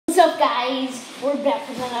up, guys? We're back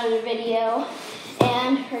with another video,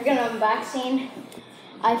 and we're gonna unboxing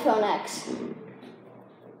iPhone X.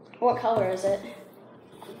 What color is it?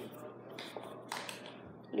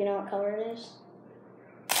 You know what color it is?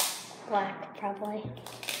 Black, probably.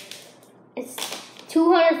 It's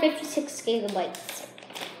 256 gigabytes.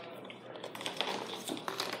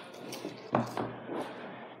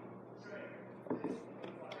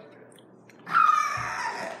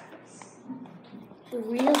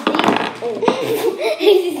 Real big. Oh.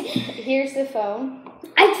 Here's the phone.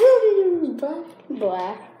 I told you it was black.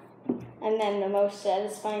 Black. And then the most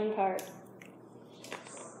satisfying part.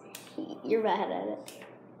 You're bad at it.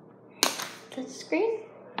 Touch screen.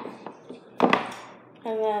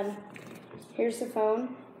 And then here's the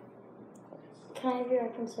phone. Can I have your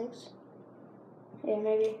iPhone 6? Yeah,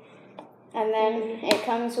 maybe. And then it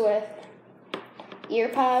comes with ear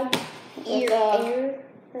pods,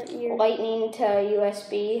 lightning to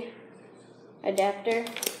USB adapter,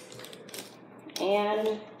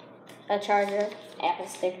 and a charger, Apple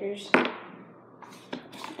stickers,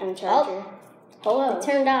 and a charger. Hello. It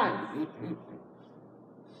turned on.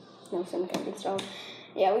 No SIM card installed.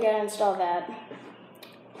 Yeah, we gotta install that.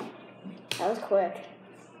 That was quick.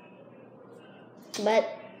 But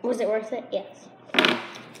was it worth it? Yes.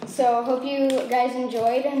 So, hope you guys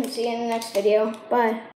enjoyed, and see you in the next video. Bye.